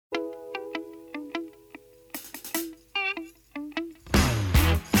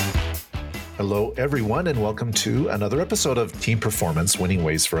Hello, everyone, and welcome to another episode of Team Performance, Winning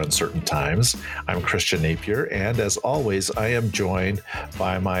Ways for Uncertain Times. I'm Christian Napier, and as always, I am joined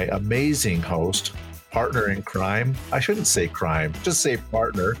by my amazing host, partner in crime. I shouldn't say crime, just say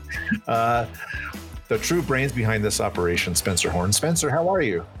partner. The true brains behind this operation, Spencer Horn. Spencer, how are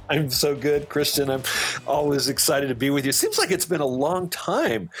you? I'm so good, Christian. I'm always excited to be with you. Seems like it's been a long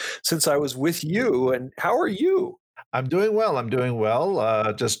time since I was with you. And how are you? I'm doing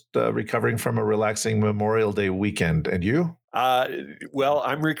well. Just recovering from a relaxing Memorial Day weekend. And you? Well,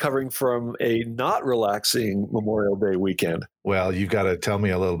 I'm recovering from a not relaxing Memorial Day weekend. Well, you've got to tell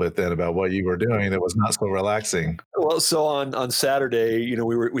me a little bit then about what you were doing that was not so relaxing. Well, so on Saturday,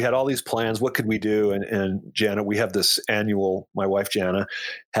 we had all these plans. What could we do? And Jana, we have this annual. My wife Jana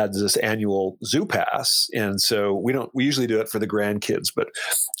had this annual zoo pass, and so we usually do it for the grandkids, but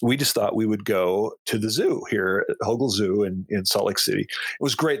we just thought we would go to the zoo here at Hogle Zoo in Salt Lake City. It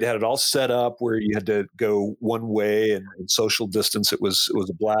was great. They had it all set up where you had to go one way and social distance. It was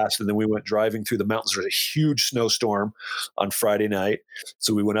a blast. And then we went driving through the mountains. There was a huge snowstorm on Friday night.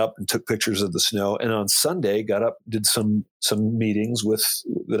 So we went up and took pictures of the snow. And on Sunday, got up, did some meetings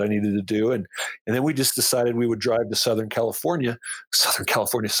that I needed to do. And then we just decided we would drive to Southern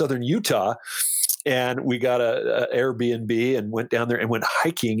Utah. And we got a Airbnb and went down there and went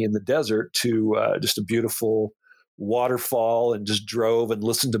hiking in the desert to just a beautiful waterfall, and just drove and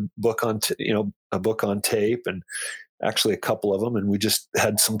listened to a book on tape, and actually a couple of them. And we just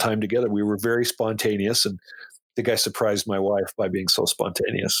had some time together. We were very spontaneous, and I think I surprised my wife by being so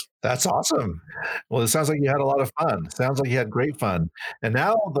spontaneous. That's awesome. Well, it sounds like you had a lot of fun. Sounds like you had great fun. And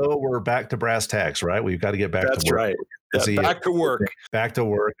now, though, we're back to brass tacks, right? We've got to get back to work. That's right. Yeah, back to work. Back to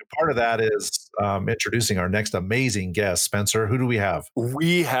work. Part of that is introducing our next amazing guest, Spencer. Who do we have?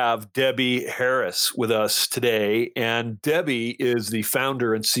 We have Debbie Harris with us today. And Debbie is the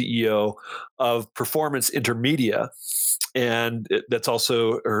founder and CEO of Performance Intermedia. And that's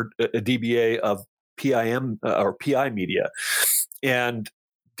also a DBA of PIM or PI Media. And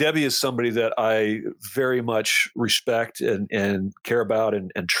Debbie is somebody that I very much respect and care about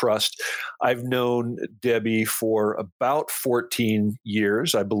and trust. I've known Debbie for about 14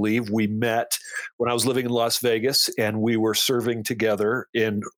 years, I believe. We met when I was living in Las Vegas, and we were serving together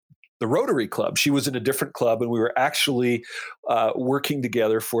in the Rotary Club. She was in a different club, and we were actually working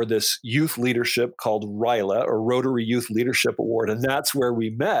together for this youth leadership called RYLA, or Rotary Youth Leadership Award. And that's where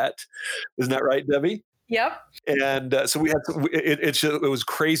we met. Isn't that right, Debbie? Yep. And so we had, it was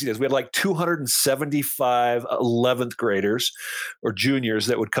craziness. We had like 275 11th graders or juniors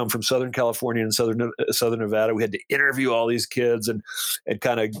that would come from Southern California and Southern Nevada. We had to interview all these kids and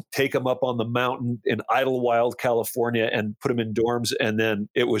kind of take them up on the mountain in Idlewild, California, and put them in dorms. And then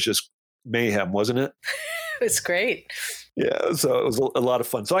it was just mayhem, wasn't it? It was great. Yeah, so it was a lot of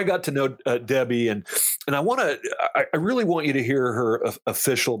fun. So I got to know Debbie, and I really want you to hear her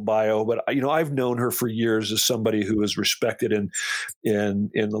official bio. But I've known her for years as somebody who is respected in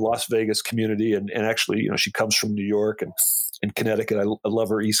the Las Vegas community, and actually, she comes from New York and Connecticut. I love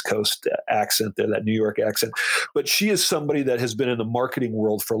her East Coast accent there, that New York accent. But she is somebody that has been in the marketing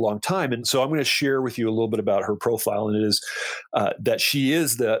world for a long time, and so I'm going to share with you a little bit about her profile. And it is that she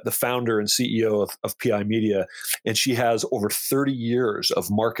is the founder and CEO of PI Media, and she has over 30 years of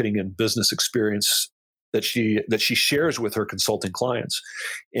marketing and business experience that she shares with her consulting clients.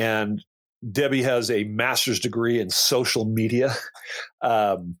 And Debbie has a master's degree in social media.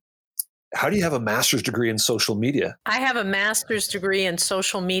 How do you have a master's degree in social media? I have a master's degree in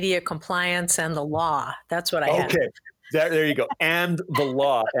social media compliance and the law. That's what I have. Okay. There you go. And the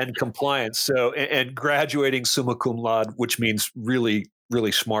law and compliance. So, and graduating summa cum laude, which means really,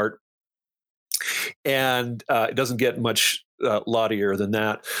 really smart. And it doesn't get much laudier than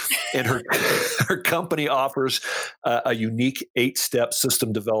that. And her company offers a unique 8-step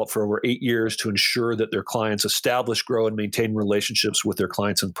system developed for over 8 years to ensure that their clients establish, grow, and maintain relationships with their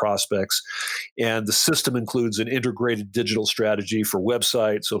clients and prospects. And the system includes an integrated digital strategy for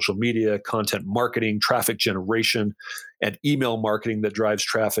website, social media, content marketing, traffic generation, and email marketing that drives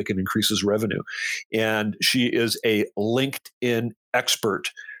traffic and increases revenue. And she is a LinkedIn expert.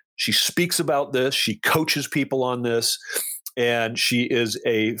 She speaks about this. She coaches people on this. And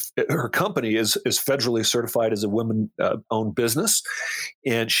her company is federally certified as a women-owned business,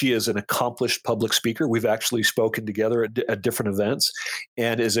 and she is an accomplished public speaker. We've actually spoken together at different events,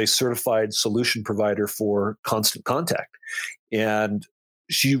 and is a certified solution provider for Constant Contact. And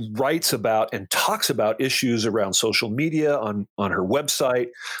she writes about and talks about issues around social media on her website,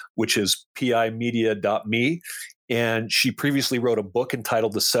 which is pimedia.me. And she previously wrote a book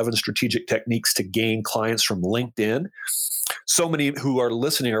entitled The 7 Strategic Techniques to Gain Clients from LinkedIn. So many who are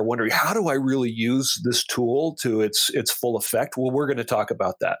listening are wondering, how do I really use this tool to its full effect? Well, we're going to talk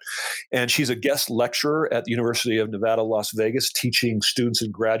about that. And she's a guest lecturer at the University of Nevada, Las Vegas, teaching students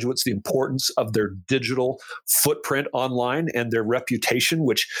and graduates the importance of their digital footprint online and their reputation,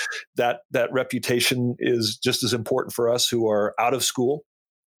 which that reputation is just as important for us who are out of school,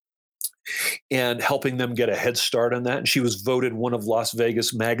 and helping them get a head start on that. And she was voted one of Las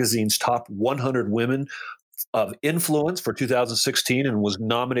Vegas Magazine's top 100 women of influence for 2016 and was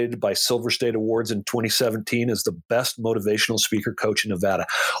nominated by Silver State Awards in 2017 as the best motivational speaker coach in Nevada.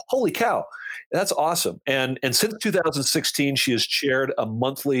 Holy cow, that's awesome. And since 2016, she has chaired a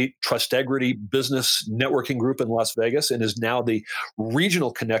monthly Trustegrity business networking group in Las Vegas and is now the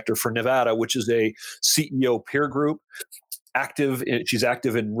regional connector for Nevada, which is a CEO peer group. She's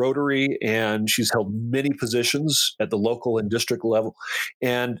active in Rotary, and she's held many positions at the local and district level.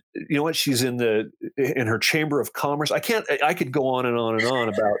 And you know what? She's in her Chamber of Commerce. I could go on and on and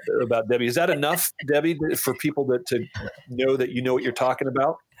on about Debbie. Is that enough, Debbie, for people to know that you know what you're talking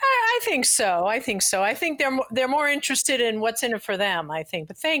about? I think so. I think they're more interested in what's in it for them, I think.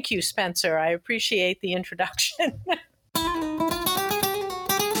 But thank you, Spencer. I appreciate the introduction.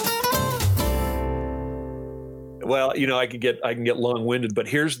 Well, I can get long-winded, but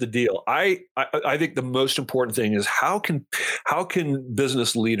here's the deal. I think the most important thing is how can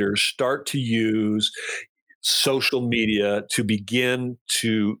business leaders start to use social media to begin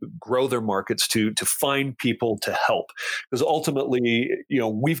to grow their markets, to find people to help, because ultimately,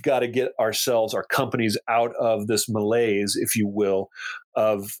 we've got to get our companies out of this malaise, if you will,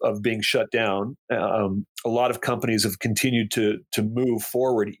 of being shut down. A lot of companies have continued to move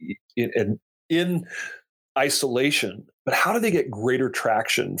forward in isolation, but how do they get greater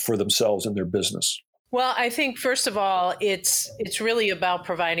traction for themselves and their business? Well, I think first of all, it's really about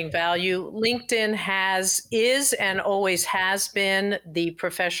providing value. LinkedIn is and always has been the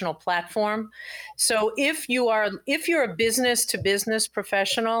professional platform. So if you're a business to business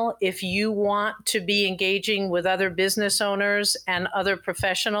professional, if you want to be engaging with other business owners and other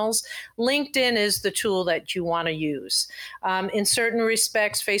professionals, LinkedIn is the tool that you want to use. In certain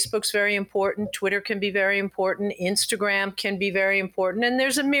respects, Facebook's very important. Twitter can be very important. Instagram can be very important. And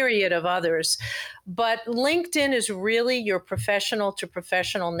there's a myriad of others. But LinkedIn is really your professional to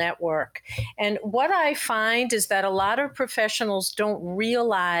professional network. And what I find is that a lot of professionals don't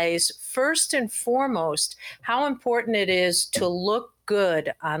realize, first and foremost, how important it is to look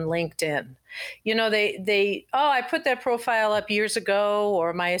good on LinkedIn. I put that profile up years ago,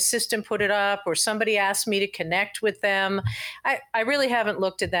 or my assistant put it up, or somebody asked me to connect with them. I really haven't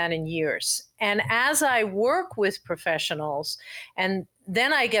looked at that in years. And as I work with professionals, and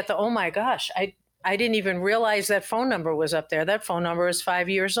then I get oh my gosh, I didn't even realize that phone number was up there. That phone number is 5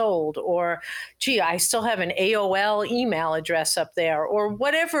 years old. Or, gee, I still have an AOL email address up there, or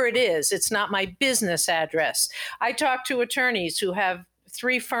whatever it is. It's not my business address. I talk to attorneys who have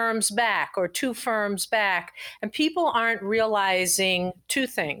 3 firms back or 2 firms back, and people aren't realizing 2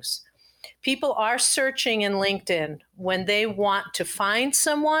 things. People are searching in LinkedIn when they want to find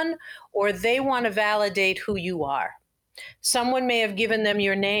someone or they want to validate who you are. Someone may have given them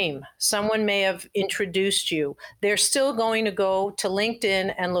your name. Someone may have introduced you. They're still going to go to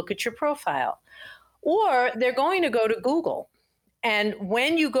LinkedIn and look at your profile. Or they're going to go to Google. And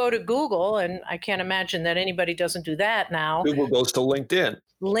when you go to Google, and I can't imagine that anybody doesn't do that now. Google goes to LinkedIn.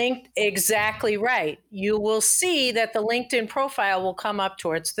 Exactly right. You will see that the LinkedIn profile will come up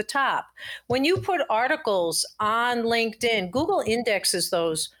towards the top. When you put articles on LinkedIn, Google indexes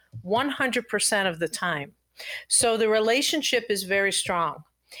those 100% of the time. So the relationship is very strong.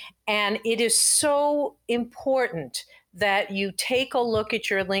 And it is so important that you take a look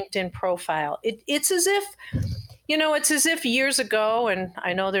at your LinkedIn profile. It's as if years ago, and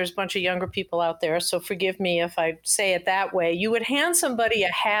I know there's a bunch of younger people out there, so forgive me if I say it that way, you would hand somebody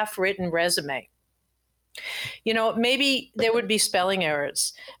a half-written resume. Maybe there would be spelling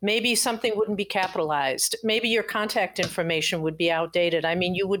errors. Maybe something wouldn't be capitalized. Maybe your contact information would be outdated. I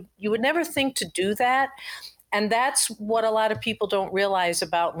mean, you would never think to do that. And that's what a lot of people don't realize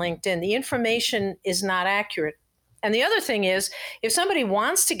about LinkedIn. The information is not accurate. And the other thing is, if somebody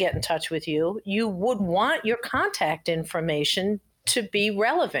wants to get in touch with you, you would want your contact information to be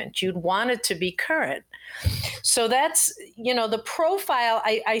relevant. You'd want it to be current. So that's, the profile.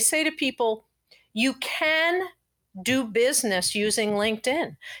 I say to people, you can do business using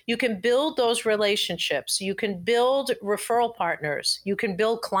LinkedIn. You can build those relationships. You can build referral partners. You can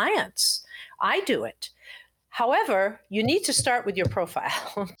build clients. I do it. However, you need to start with your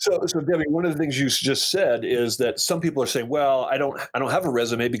profile. So Debbie, one of the things you just said is that some people are saying, "Well, I don't have a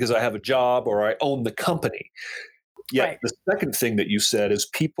resume because I have a job or I own the company." Yet Right. the second thing that you said is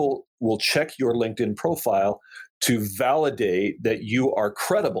people will check your LinkedIn profile to validate that you are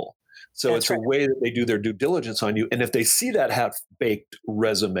credible. So That's it's right. a way that they do their due diligence on you. And if they see that half-baked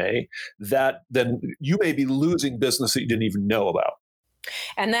resume, then you may be losing business that you didn't even know about.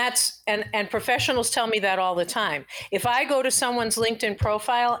 And and professionals tell me that all the time. If I go to someone's LinkedIn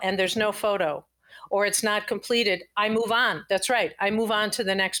profile and there's no photo or it's not completed, I move on. That's right. I move on to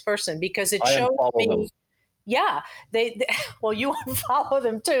the next person because it I shows unfollow them. me. Yeah, they well, you follow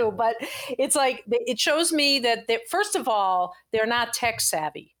them too, but it's like it shows me that first of all, they're not tech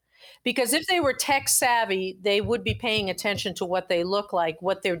savvy. Because if they were tech savvy, they would be paying attention to what they look like,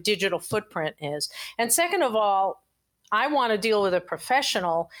 what their digital footprint is. And second of all, I want to deal with a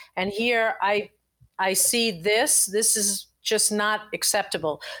professional, and here I see this is just not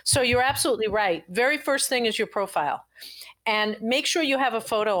acceptable. So you're absolutely right. Very first thing is your profile. And make sure you have a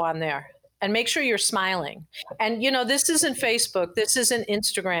photo on there and make sure you're smiling. And, this isn't Facebook. This isn't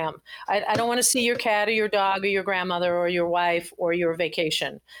Instagram. I don't want to see your cat or your dog or your grandmother or your wife or your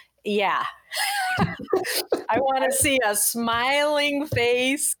vacation. Yeah. I want to see a smiling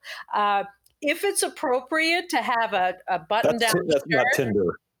face. If it's appropriate to have a button down That's not shirt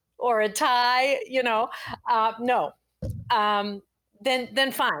Tinder. or a tie, no.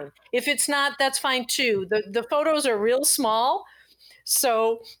 Then fine. If it's not, that's fine too. The photos are real small.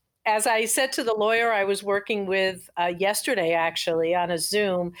 So as I said to the lawyer I was working with yesterday, actually on a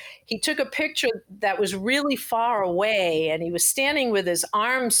Zoom, he took a picture that was really far away and he was standing with his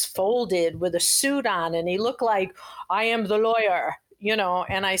arms folded with a suit on and he looked like, I am the lawyer,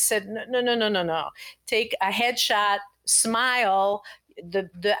 and I said, no. Take a headshot, smile.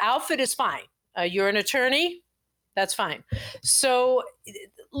 The outfit is fine. You're an attorney. That's fine. So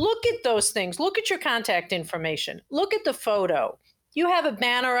look at those things. Look at your contact information. Look at the photo. You have a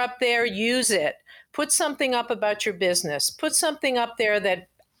banner up there, use it. Put something up about your business. Put something up there that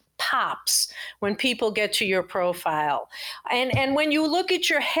pops when people get to your profile. And when you look at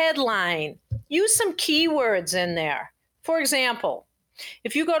your headline, use some keywords in there. For example,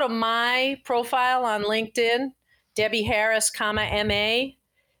 if you go to my profile on LinkedIn, Debbie Harris, MA,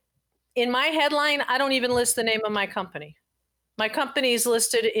 in my headline, I don't even list the name of my company. My company is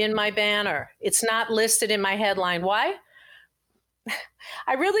listed in my banner. It's not listed in my headline. Why?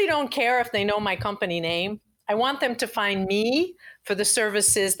 I really don't care if they know my company name. I want them to find me for the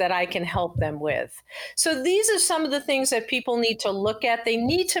services that I can help them with. So these are some of the things that people need to look at. They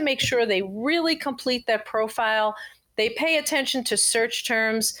need to make sure they really complete that profile. They pay attention to search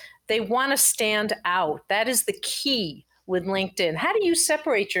terms. They want to stand out. That is the key with LinkedIn. How do you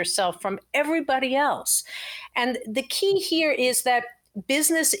separate yourself from everybody else? And the key here is that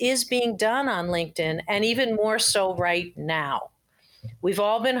business is being done on LinkedIn, and even more so right now. We've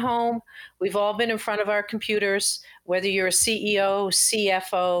all been home. We've all been in front of our computers, whether you're a CEO,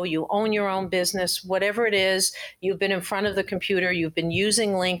 CFO, you own your own business, whatever it is, you've been in front of the computer, you've been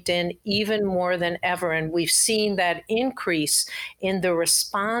using LinkedIn even more than ever. And we've seen that increase in the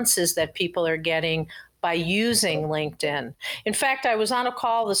responses that people are getting by using LinkedIn. In fact, I was on a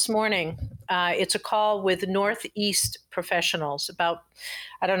call this morning. It's a call with Northeast professionals, about,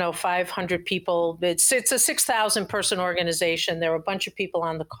 500 people. It's a 6,000 person organization. There were a bunch of people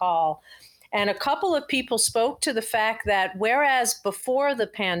on the call. And a couple of people spoke to the fact that whereas before the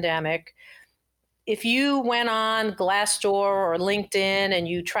pandemic, if you went on Glassdoor or LinkedIn and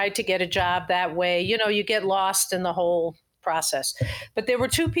you tried to get a job that way, you get lost in the whole process. But there were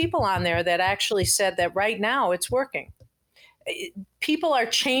two people on there that actually said that right now it's working. People are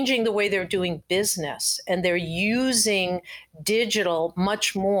changing the way they're doing business and they're using digital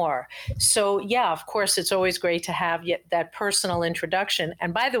much more. So yeah, of course, it's always great to have that personal introduction.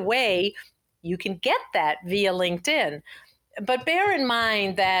 And by the way, you can get that via LinkedIn. But bear in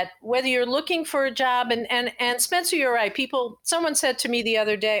mind that whether you're looking for a job, and Spencer, you're right. Someone said to me the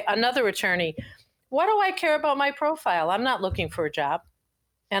other day, another attorney, what do I care about my profile? I'm not looking for a job.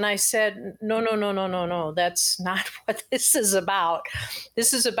 And I said, no. That's not what this is about.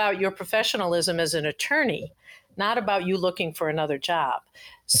 This is about your professionalism as an attorney, not about you looking for another job.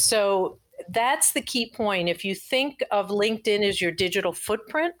 So that's the key point. If you think of LinkedIn as your digital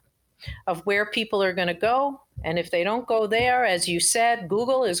footprint of where people are going to go, and if they don't go there, as you said,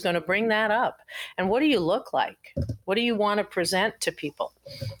 Google is going to bring that up. And what do you look like? What do you want to present to people?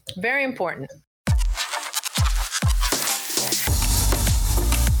 Very important.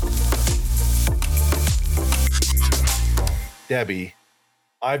 Debbie,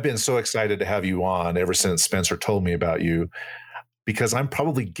 I've been so excited to have you on ever since Spencer told me about you, because I'm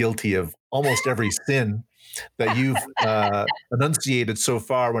probably guilty of almost every sin that you've enunciated so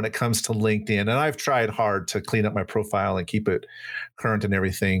far when it comes to LinkedIn. And I've tried hard to clean up my profile and keep it current and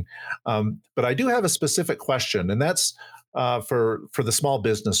everything. But I do have a specific question, and that's for the small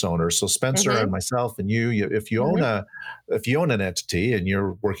business owners. So Spencer and myself and if you own an entity and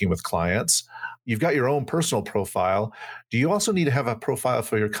you're working with clients, you've got your own personal profile. Do you also need to have a profile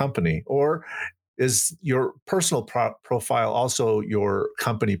for your company, or is your personal profile also your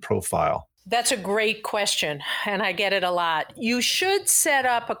company profile? That's a great question, and I get it a lot. You should set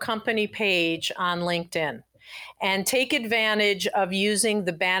up a company page on LinkedIn and take advantage of using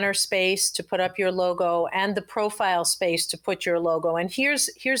the banner space to put up your logo and the profile space to put your logo. And here's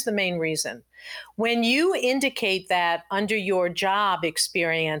the main reason. When you indicate that under your job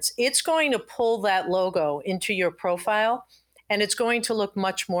experience, it's going to pull that logo into your profile, and it's going to look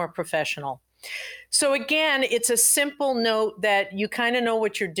much more professional. So again, it's a simple note that you kind of know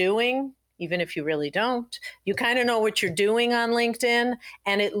what you're doing, even if you really don't. You kind of know what you're doing on LinkedIn,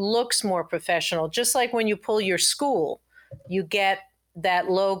 and it looks more professional. Just like when you pull your school, you get that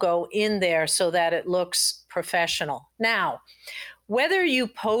logo in there so that it looks professional. Now, whether you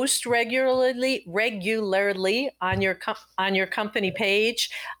post regularly on your company page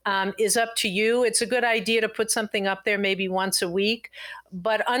is up to you. It's a good idea to put something up there maybe once a week,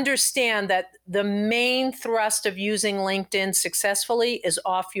 but understand that the main thrust of using LinkedIn successfully is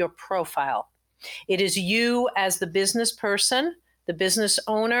off your profile. It is you as the business person, the business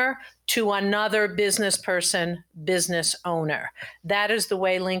owner, to another business person, business owner. That is the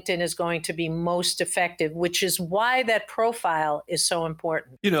way LinkedIn is going to be most effective, which is why that profile is so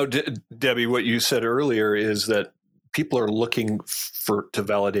important. You know, Debbie, what you said earlier is that people are looking to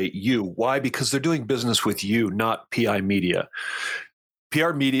validate you. Why? Because they're doing business with you, not PI Media.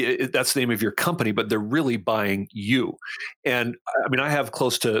 PR Media, that's the name of your company, but they're really buying you. And I mean, I have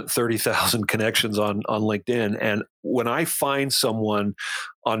close to 30,000 connections on LinkedIn. And when I find someone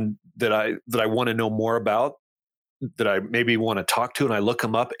that I want to know more about, that I maybe want to talk to, and I look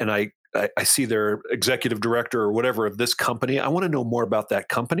them up and I see their executive director or whatever of this company, I want to know more about that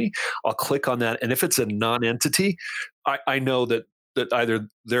company. I'll click on that. And if it's a non-entity, I know that either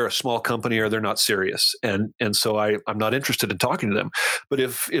they're a small company or they're not serious. And so I'm not interested in talking to them. But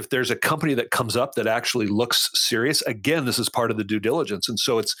if there's a company that comes up that actually looks serious, again, this is part of the due diligence. And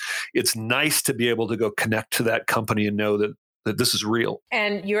so it's nice to be able to go connect to that company and know that this is real.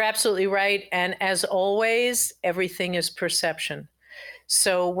 And you're absolutely right. And as always, everything is perception.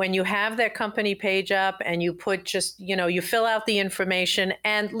 So when you have that company page up and you put you fill out the information,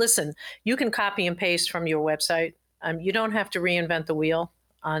 and listen, you can copy and paste from your website. You don't have to reinvent the wheel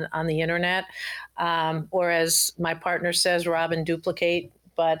on the internet, or as my partner says, rob and duplicate.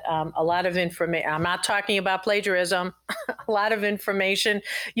 But a lot of information, I'm not talking about plagiarism, a lot of information.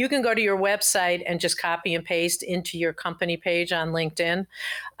 You can go to your website and just copy and paste into your company page on LinkedIn.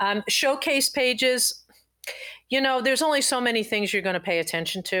 Showcase pages, there's only so many things you're going to pay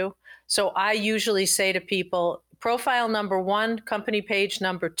attention to. So I usually say to people, profile number 1, company page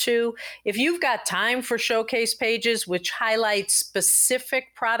number 2. If you've got time for showcase pages, which highlight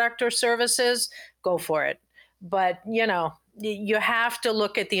specific product or services, go for it. But, you have to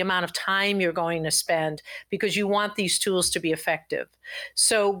look at the amount of time you're going to spend, because you want these tools to be effective.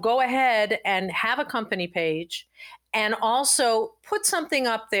 So go ahead and have a company page, and also put something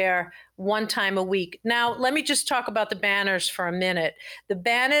up there one time a week. Now, let me just talk about the banners for a minute. The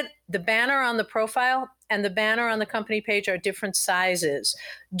banner on the profile and the banner on the company page are different sizes.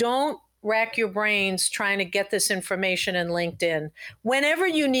 Don't rack your brains trying to get this information in LinkedIn. Whenever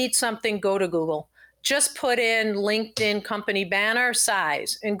you need something, go to Google. Just put in LinkedIn company banner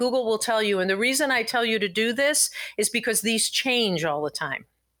size, and Google will tell you. And the reason I tell you to do this is because these change all the time.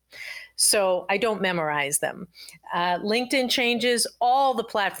 So I don't memorize them. LinkedIn changes, all the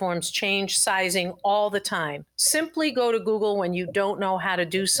platforms change sizing all the time. Simply go to Google when you don't know how to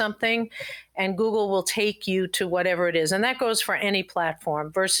do something, and Google will take you to whatever it is. And that goes for any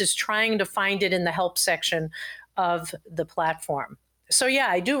platform versus trying to find it in the help section of the platform. So yeah,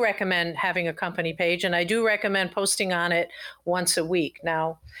 I do recommend having a company page, and I do recommend posting on it once a week.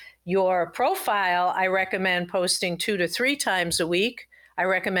 Now, your profile, I recommend posting 2 to 3 times a week. I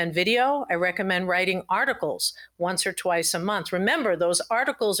recommend video. I recommend writing articles once or twice a month. Remember, those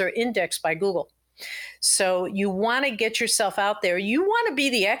articles are indexed by Google. So you want to get yourself out there. You want to be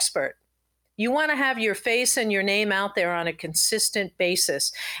the expert. You want to have your face and your name out there on a consistent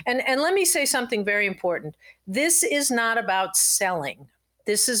basis. And let me say something very important. This is not about selling.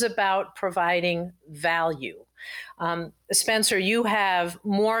 This is about providing value. Spencer, you have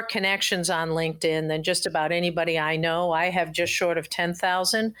more connections on LinkedIn than just about anybody I know. I have just short of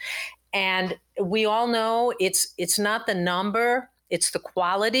 10,000. And we all know it's not the number, it's the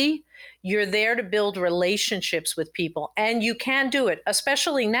quality. You're there to build relationships with people, and you can do it,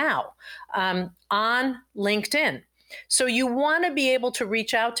 especially now on LinkedIn. So you want to be able to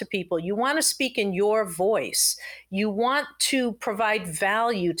reach out to people. You want to speak in your voice. You want to provide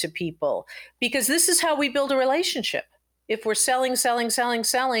value to people, because this is how we build a relationship. If we're selling,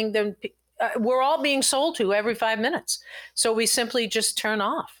 then we're all being sold to every 5 minutes. So we simply just turn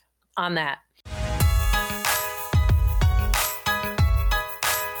off on that.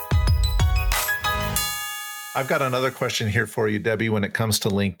 I've got another question here for you, Debbie, when it comes to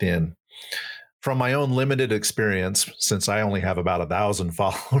LinkedIn. From my own limited experience, since I only have about 1,000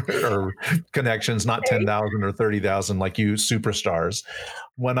 followers or connections, not 10,000 or 30,000 like you superstars,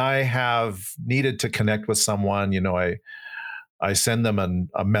 when I have needed to connect with someone, I send them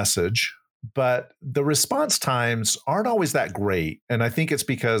a message, but the response times aren't always that great. And I think it's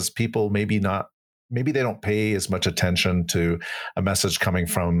because people maybe they don't pay as much attention to a message coming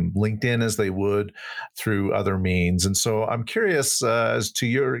from LinkedIn as they would through other means. And so I'm curious as to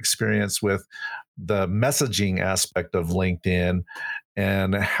your experience with the messaging aspect of LinkedIn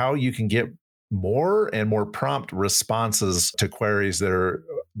and how you can get more and more prompt responses to queries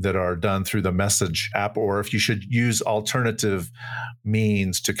that are done through the message app, or if you should use alternative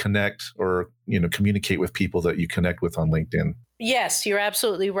means to connect or communicate with people that you connect with on LinkedIn. Yes, you're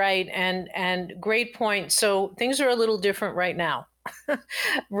absolutely right. And great point. So things are a little different right now.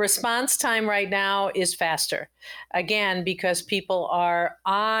 Response time right now is faster. Again, because people are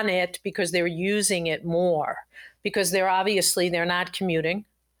on it, because they're using it more, because they're not commuting.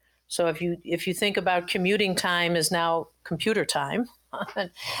 So if you think about commuting time is now computer time.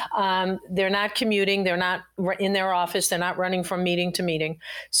 They're not commuting. They're not in their office. They're not running from meeting to meeting.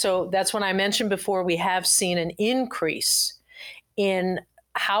 So that's when I mentioned before, we have seen an increase in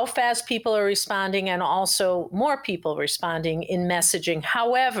how fast people are responding, and also more people responding in messaging.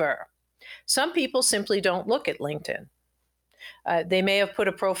 However, some people simply don't look at LinkedIn. They may have put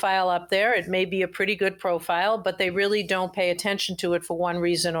a profile up there. It may be a pretty good profile, but they really don't pay attention to it for one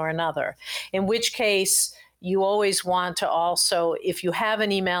reason or another. In which case, you always want to also, if you have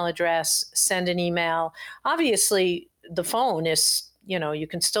an email address, send an email. Obviously, the phone is, you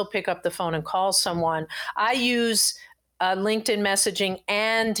can still pick up the phone and call someone. I use LinkedIn messaging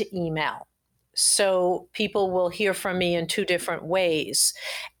and email. So people will hear from me in two different ways.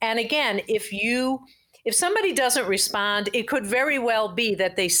 And again, if somebody doesn't respond, it could very well be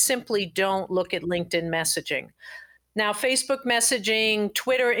that they simply don't look at LinkedIn messaging. Now, Facebook messaging,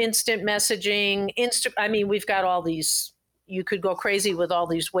 Twitter instant messaging, we've got all these. You could go crazy with all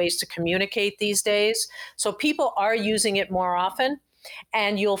these ways to communicate these days. So people are using it more often.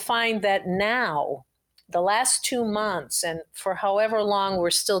 And you'll find that now, the last 2 months, and for however long we're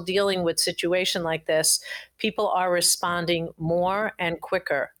still dealing with situation like this, people are responding more and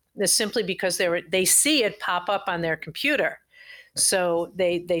quicker. It's simply because they see it pop up on their computer. So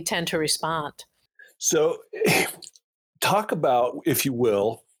they tend to respond. So talk about, if you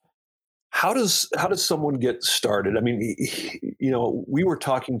will, how does someone get started? I mean, we were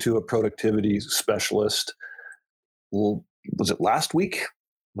talking to a productivity specialist. Well, was it last week?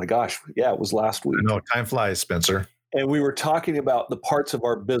 My gosh, yeah, it was last week. No, time flies, Spencer. And we were talking about the parts of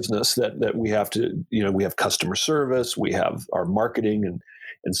our business that we have to, we have customer service, we have our marketing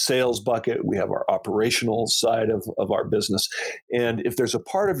and sales bucket, we have our operational side of our business. And if there's a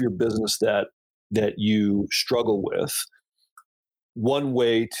part of your business that you struggle with, one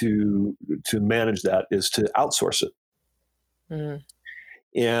way to manage that is to outsource it. Mm.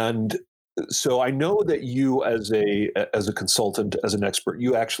 And so I know that you, as a consultant, as an expert,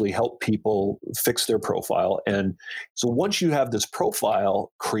 you actually help people fix their profile. And so once you have this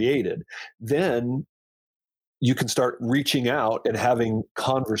profile created, then you can start reaching out and having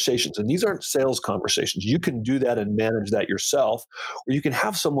conversations. And these aren't sales conversations. You can do that and manage that yourself, or you can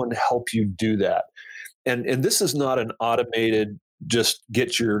have someone help you do that. And this is not an automated, just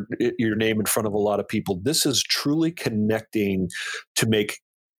get your name in front of a lot of people. This is truly connecting to make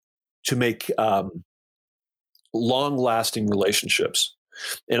long-lasting relationships.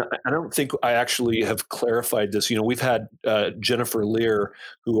 And I don't think I actually have clarified this. We've had Jennifer Lear,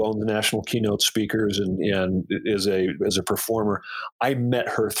 who owns the National Keynote Speakers and is a performer. I met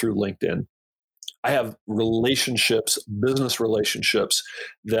her through LinkedIn. I have business relationships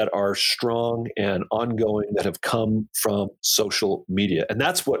that are strong and ongoing that have come from social media. And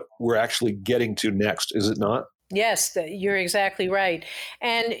that's what we're actually getting to next, is it not? Yes, you're exactly right.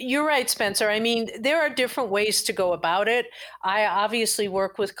 And you're right, Spencer. I mean, there are different ways to go about it. I obviously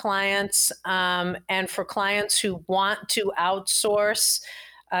work with clients, and for clients who want to outsource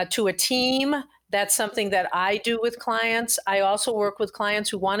to a team, that's something that I do with clients. I also work with clients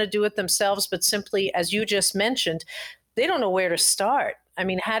who want to do it themselves, but simply, as you just mentioned, they don't know where to start. I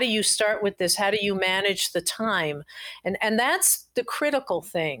mean, how do you start with this? How do you manage the time? And that's the critical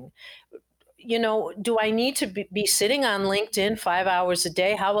thing. Do I need to be sitting on LinkedIn 5 hours a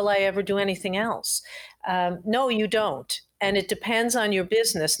day? How will I ever do anything else? No, you don't. And it depends on your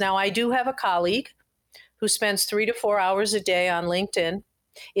business. Now, I do have a colleague who spends 3 to 4 hours a day on LinkedIn.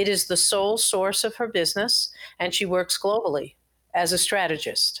 It is the sole source of her business, and she works globally as a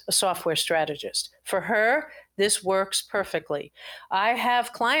strategist, a software strategist. For her, this works perfectly. I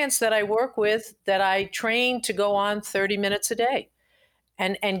have clients that I work with that I train to go on 30 minutes a day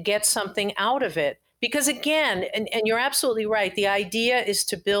and get something out of it. Because again, and you're absolutely right, the idea is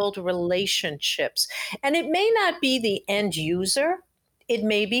to build relationships. And it may not be the end user, it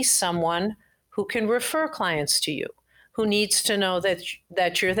may be someone who can refer clients to you, who needs to know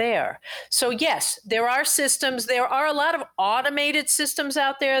that you're there. So yes, there are systems. There are a lot of automated systems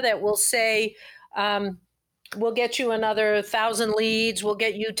out there that will say, we'll get you another 1,000 leads, we'll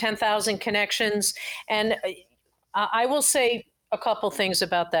get you 10,000 connections. And I will say a couple things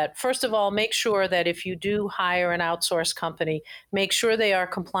about that. First of all, make sure that if you do hire an outsourced company, make sure they are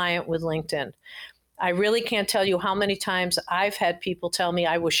compliant with LinkedIn. I really can't tell you how many times I've had people tell me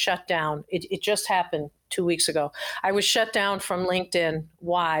I was shut down. It just happened 2 weeks ago. I was shut down from LinkedIn.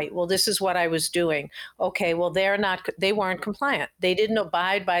 Why? Well, this is what I was doing. Okay, well, they weren't compliant. They didn't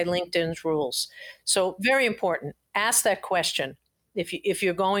abide by LinkedIn's rules. So very important. Ask that question. If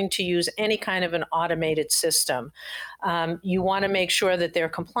you're going to use any kind of an automated system, you want to make sure that they're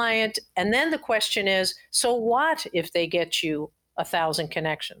compliant. And then the question is, so what if they get you 1,000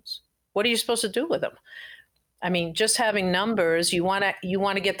 connections? What are you supposed to do with them? I mean, just having numbers, you want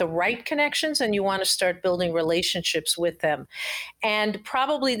to get the right connections, and you want to start building relationships with them. And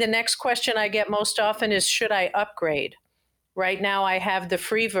probably the next question I get most often is, should I upgrade? Right now, I have the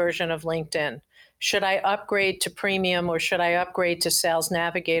free version of LinkedIn. Should I upgrade to premium, or should I upgrade to Sales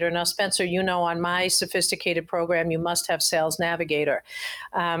Navigator? Now, Spencer, on my sophisticated program, you must have Sales Navigator.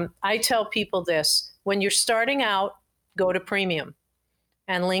 I tell people this: when you're starting out, go to premium,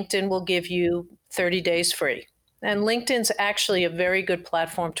 and LinkedIn will give you 30 days free. And LinkedIn's actually a very good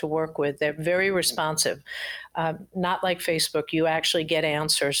platform to work with. They're very responsive. Not like Facebook, you actually get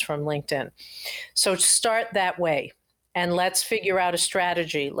answers from LinkedIn. So start that way. And let's figure out a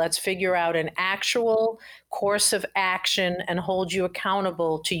strategy. Let's figure out an actual course of action and hold you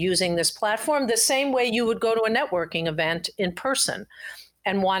accountable to using this platform the same way you would go to a networking event in person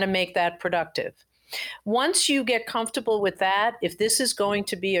and want to make that productive. Once you get comfortable with that, if this is going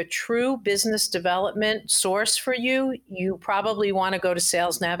to be a true business development source for you, you probably want to go to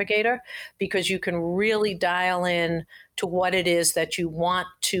Sales Navigator, because you can really dial in to what it is that you want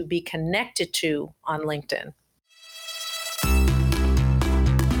to be connected to on LinkedIn.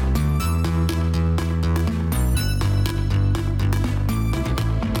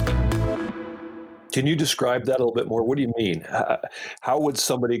 Can you describe that a little bit more? What do you mean? How would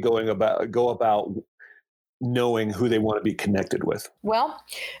somebody go about knowing who they want to be connected with? Well,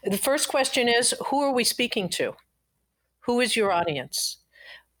 the first question is, who are we speaking to? Who is your audience?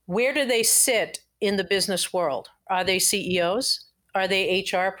 Where do they sit in the business world? Are they CEOs? Are they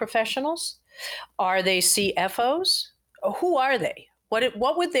HR professionals? Are they CFOs? Who are they?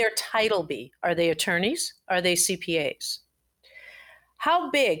 What would their title be? Are they attorneys? Are they CPAs?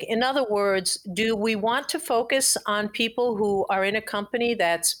 How big, in other words, do we want to focus on people who are in a company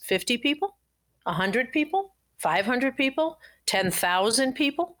that's 50 people, 100 people, 500 people, 10,000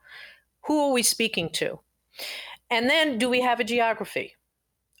 people? Who are we speaking to? And then, do we have a geography?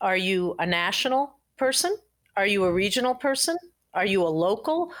 Are you a national person? Are you a regional person? Are you a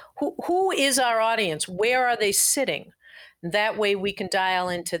local? Who is our audience? Where are they sitting? That way we can dial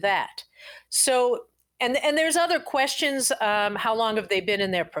into that. So, and there's other questions. How long have they been in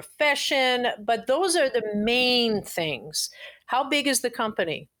their profession? But those are the main things. How big is the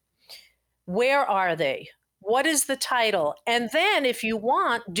company? Where are they? What is the title? And then, if you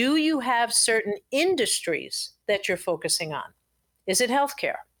want, do you have certain industries that you're focusing on? Is it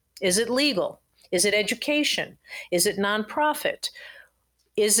healthcare? Is it legal? Is it education? Is it nonprofit?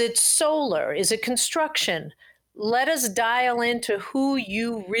 Is it solar? Is it construction? Let us dial into who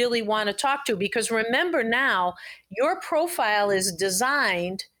you really want to talk to, because remember now, your profile is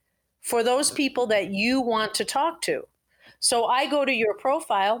designed for those people that you want to talk to. So I go to your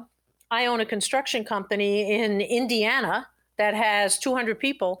profile, I own a construction company in Indiana that has 200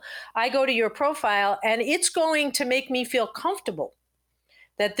 people. I go to your profile and it's going to make me feel comfortable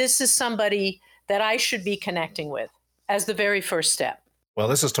that this is somebody that I should be connecting with as the very first step. Well,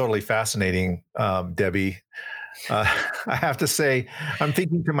 this is totally fascinating, Debbie. I have to say, I'm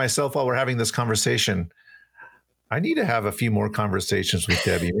thinking to myself while we're having this conversation, I need to have a few more conversations with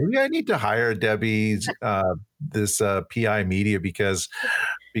Debbie. Maybe I need to hire Debbie's this PI Media because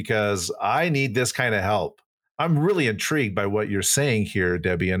I need this kind of help. I'm really intrigued by what you're saying here,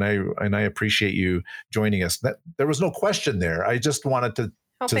 Debbie, and I appreciate you joining us. There was no question there. I just wanted to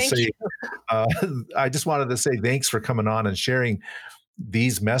say, I just wanted to say thanks for coming on and sharing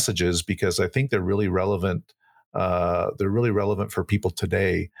these messages because I think they're really relevant. They're really relevant for people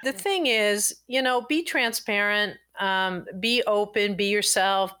today. The thing is, be transparent, be open, be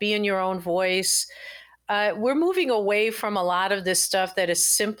yourself, be in your own voice. We're moving away from a lot of this stuff that is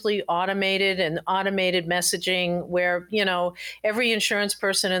simply automated and automated messaging where, every insurance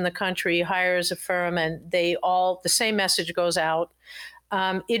person in the country hires a firm and the same message goes out.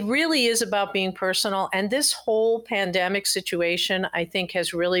 It really is about being personal. And this whole pandemic situation, I think,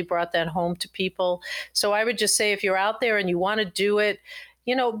 has really brought that home to people. So I would just say, if you're out there and you want to do it,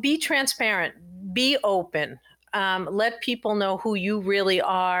 be transparent, be open. Let people know who you really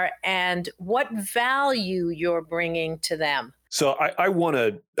are and what value you're bringing to them. So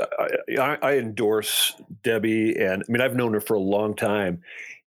I endorse Debbie, and I mean, I've known her for a long time.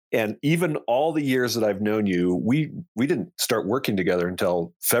 And even all the years that I've known you, we didn't start working together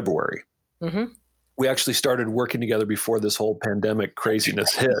until February. Mm-hmm. We actually started working together before this whole pandemic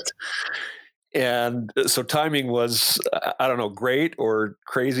craziness hit. And so timing was, I don't know, great or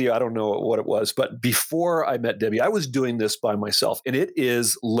crazy. I don't know what it was. But before I met Debbie, I was doing this by myself. And it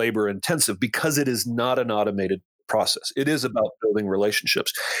is labor intensive because it is not an automated process. It is about building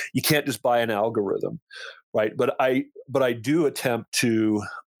relationships. You can't just buy an algorithm, right? But I do attempt to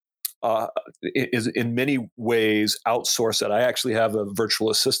is in many ways outsource it. I actually have a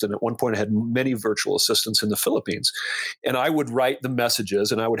virtual assistant. At one point, I had many virtual assistants in the Philippines, and I would write the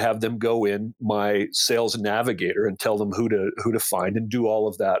messages, and I would have them go in my sales navigator and tell them who to find and do all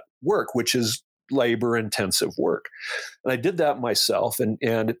of that work, which is labor intensive work. And I did that myself, and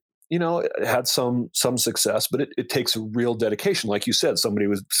it had some success, but it takes a real dedication. Like you said, somebody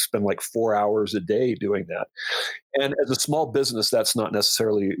would spend like 4 hours a day doing that. And as a small business, that's not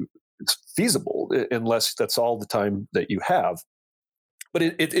necessarily feasible unless that's all the time that you have. But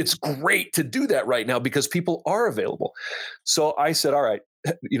it's great to do that right now because people are available. So I said, all right,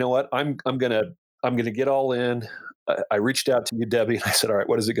 you know what? I'm gonna get all in. I reached out to you, Debbie, and I said, all right,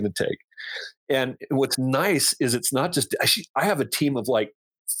 what is it going to take? And what's nice is it's not just I have a team of like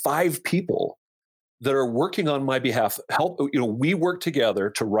 5 people that are working on my behalf. We work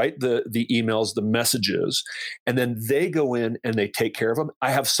together to write the emails, the messages, and then they go in and they take care of them. I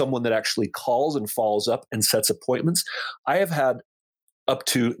have someone that actually calls and follows up and sets appointments. I have had up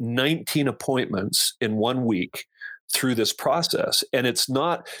to 19 appointments in 1 week through this process. And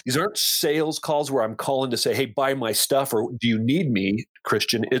these aren't sales calls where I'm calling to say, hey, buy my stuff, or do you need me,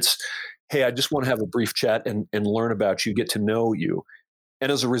 Christian? It's, hey, I just want to have a brief chat and learn about you, get to know you.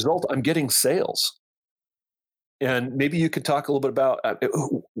 And as a result, I'm getting sales. And maybe you could talk a little bit about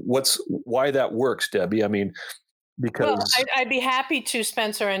why that works, Debbie. I mean, because I'd be happy to,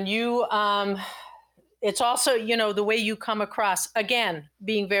 Spencer. And you, it's also, the way you come across, again,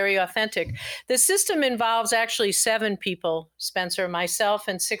 being very authentic. The system involves actually 7 people, Spencer, myself,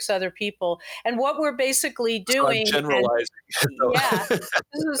 and 6 other people. And what we're basically doing, so I'm generalizing.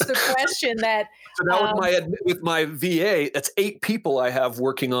 This is the question that. So now with my VA, that's 8 people I have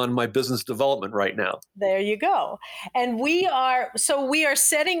working on my business development right now. There you go. And we are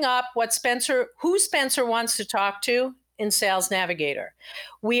setting up who Spencer wants to talk to in Sales Navigator.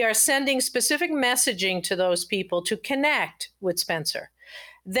 We are sending specific messaging to those people to connect with Spencer.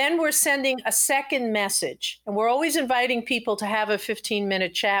 Then we're sending a second message, and we're always inviting people to have a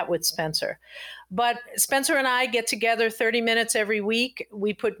 15-minute chat with Spencer. But Spencer and I get together 30 minutes every week.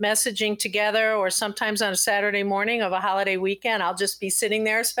 We put messaging together, or sometimes on a Saturday morning of a holiday weekend, I'll just be sitting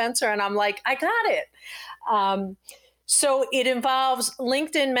there, Spencer, and I'm like, I got it. So it involves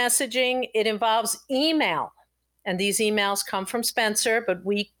LinkedIn messaging. It involves email. And these emails come from Spencer, but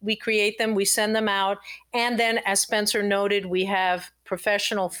we create them, we send them out. And then, as Spencer noted, we have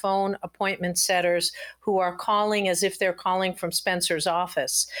professional phone appointment setters who are calling as if they're calling from Spencer's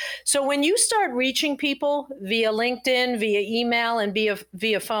office. So when you start reaching people via LinkedIn, via email, and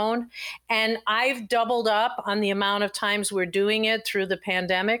via phone, and I've doubled up on the amount of times we're doing it through the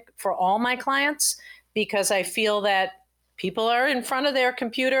pandemic for all my clients, because I feel that People are in front of their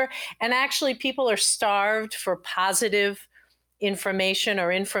computer, and actually people are starved for positive information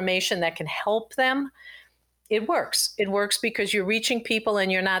or information that can help them. It works. It works because you're reaching people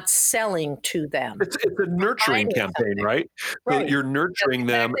and you're not selling to them. It's a nurturing campaign, right? So Right. you're nurturing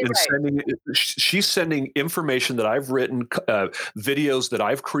them Exactly and right. sending. She's sending information that I've written, videos that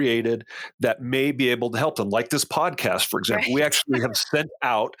I've created that may be able to help them, like this podcast, for example. We Right. actually have sent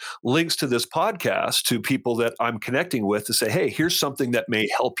out links to this podcast to people that I'm connecting with to say, "Hey, here's something that may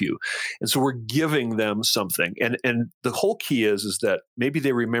help you," and so we're giving them something. And the whole key is that maybe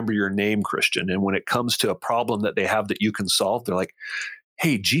they remember your name, Christian, and when it comes to a problem that they have that you can solve, they're like,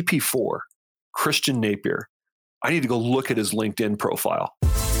 "Hey, GP4, Christian Napier, I need to go look at his LinkedIn profile."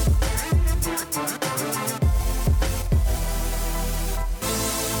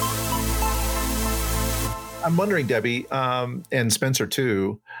 I'm wondering, Debbie, and Spencer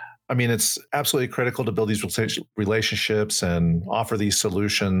too. I mean, it's absolutely critical to build these relationships and offer these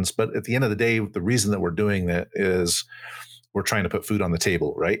solutions. But at the end of the day, the reason that we're doing that is we're trying to put food on the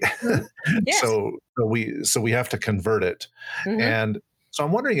table, right? Mhm. Yes. So we have to convert it. Mhm. And so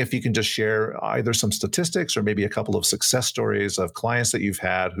I'm wondering if you can just share either some statistics or maybe a couple of success stories of clients that you've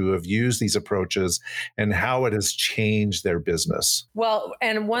had who have used these approaches and how it has changed their business. Well,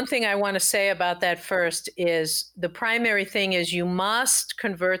 and one thing I want to say about that first is the primary thing is you must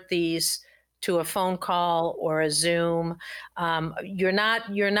convert these to a phone call or a Zoom. You're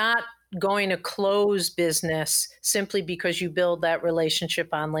not going to close business simply because you build that relationship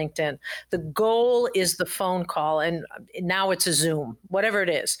on LinkedIn. The goal is the phone call, and now it's a Zoom, whatever it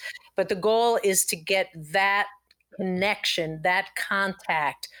is. But the goal is to get that connection, that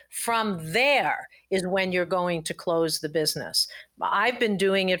contact. From there is when you're going to close the business. I've been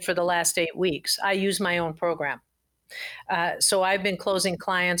doing it for the last 8 weeks. I use my own program. So I've been closing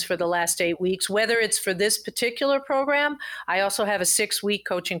clients for the last 8 weeks, whether it's for this particular program. I also have a 6-week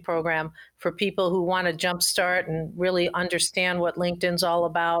coaching program for people who want to jumpstart and really understand what LinkedIn's all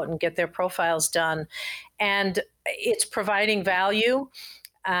about and get their profiles done. And it's providing value.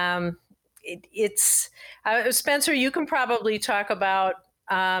 It's Spencer, you can probably talk about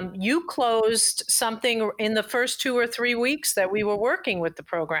you closed something in the first 2 or 3 weeks that we were working with the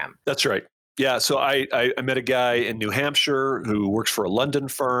program. That's right. Yeah. So I met a guy in New Hampshire who works for a London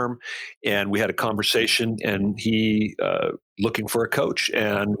firm, and we had a conversation, and he looking for a coach,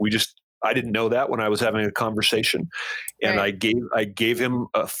 and I didn't know that when I was having a conversation, and Right. I gave him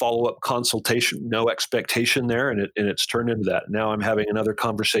a follow up consultation, no expectation there, and it's turned into that. Now I'm having another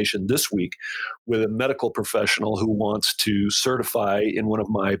conversation this week with a medical professional who wants to certify in one of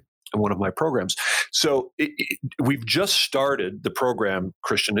my programs. So we've just started the program,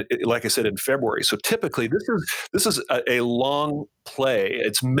 Christian, like I said, in February. So typically this is a long play.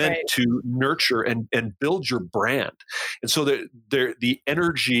 It's meant Right. to nurture and build your brand. And so the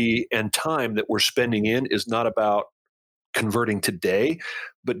energy and time that we're spending in is not about converting today.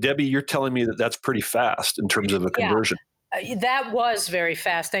 But Debbie, you're telling me that that's pretty fast in terms of a Yeah. conversion. That was very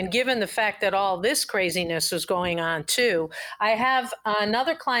fast. And given the fact that all this craziness was going on too, I have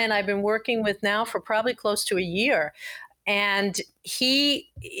another client I've been working with now for probably close to a year. And he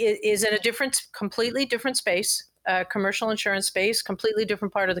is in a completely different space, commercial insurance space, completely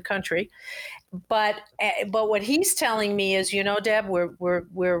different part of the country. But what he's telling me is, Deb,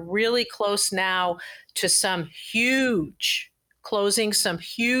 we're really close now to closing some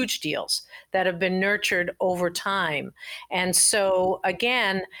huge deals that have been nurtured over time. And so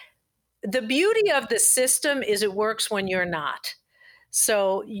again, the beauty of the system is it works when you're not.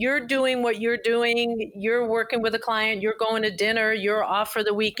 So you're doing what you're doing, you're working with a client, you're going to dinner, you're off for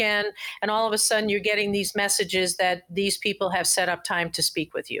the weekend, and all of a sudden you're getting these messages that these people have set up time to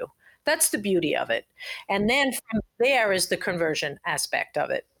speak with you. That's the beauty of it. And then from there is the conversion aspect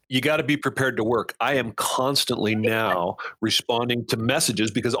of it. You got to be prepared to work. I am constantly now responding to messages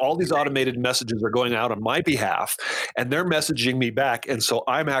because all these automated messages are going out on my behalf and they're messaging me back. And so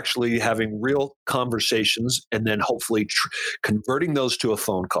I'm actually having real conversations and then hopefully converting those to a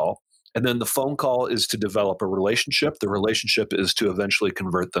phone call. And then the phone call is to develop a relationship. The relationship is to eventually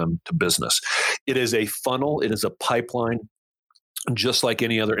convert them to business. It is a funnel. It is a pipeline, just like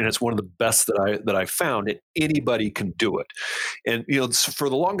any other, and it's one of the best that I found. And anybody can do it. And for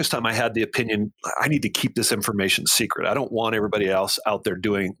the longest time, I had the opinion I need to keep this information secret. I don't want everybody else out there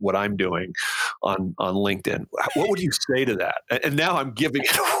doing what I'm doing on LinkedIn. What would you say to that? And now I'm giving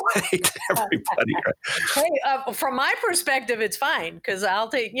it away to everybody. Hey, from my perspective, it's fine because I'll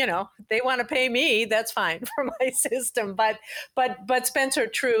take. They want to pay me. That's fine for my system. But Spencer,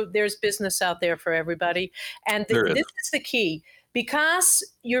 true. There's business out there for everybody, and this is the key. Because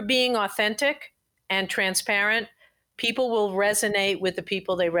you're being authentic and transparent, People will resonate with the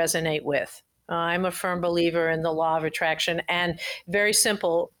people they resonate with. I'm a firm believer in the law of attraction, and very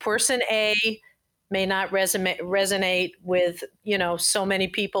simple. Person A may not resonate with, so many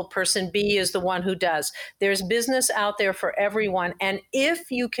people. Person B is the one who does. There's business out there for everyone. And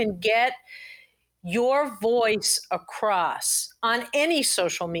if you can get your voice across on any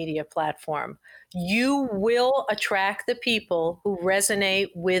social media platform, you will attract the people who resonate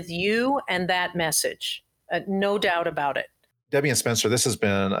with you and that message. No doubt about it. Debbie and Spencer, this has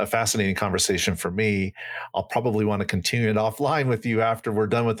been a fascinating conversation for me. I'll probably want to continue it offline with you after we're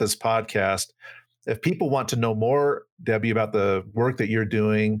done with this podcast. If people want to know more, Debbie, about the work that you're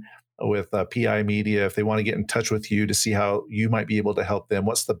doing with PI Media, if they want to get in touch with you to see how you might be able to help them,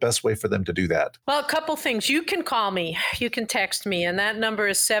 what's the best way for them to do that? Well, a couple things. You can call me. You can text me, and that number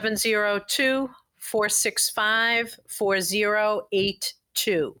is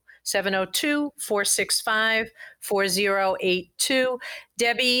 702-465-4082. 702-465-4082.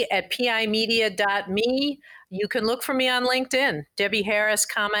 Debbie at pimedia.me. You can look for me on LinkedIn, Debbie Harris,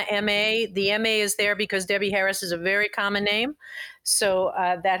 MA. The MA is there because Debbie Harris is a very common name. So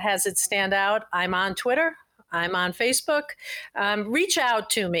that has it stand out. I'm on Twitter. I'm on Facebook. Reach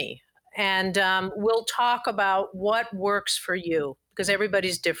out to me, and we'll talk about what works for you, because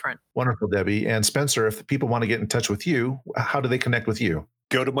everybody's different. Wonderful, Debbie. And Spencer, if people want to get in touch with you, how do they connect with you?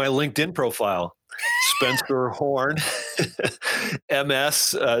 Go to my LinkedIn profile, Spencer Horn,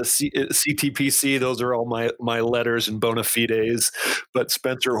 MS, CTPC. Those are all my letters and bona fides. But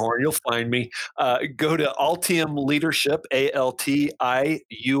Spencer Horn, you'll find me. Go to Altium Leadership, ALTIUM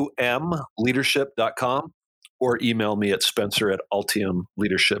leadership.com, or email me at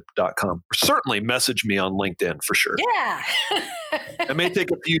spencer@altiumleadership.com. Or certainly message me on LinkedIn for sure. Yeah. It may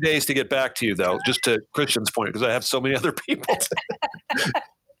take a few days to get back to you, though, just to Christian's point, because I have so many other people.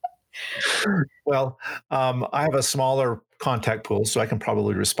 Well, I have a smaller contact pool, so I can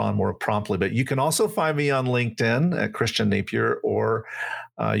probably respond more promptly. But you can also find me on LinkedIn at Christian Napier, or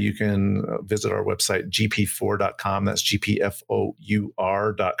you can visit our website, gp4.com. That's gpfour.com,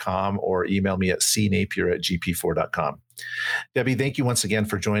 or email me at cnapier@gp4.com. Debbie, thank you once again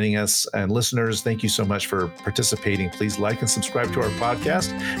for joining us. And listeners, thank you so much for participating. Please like and subscribe to our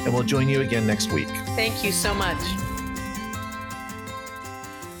podcast, and we'll join you again next week. Thank you so much.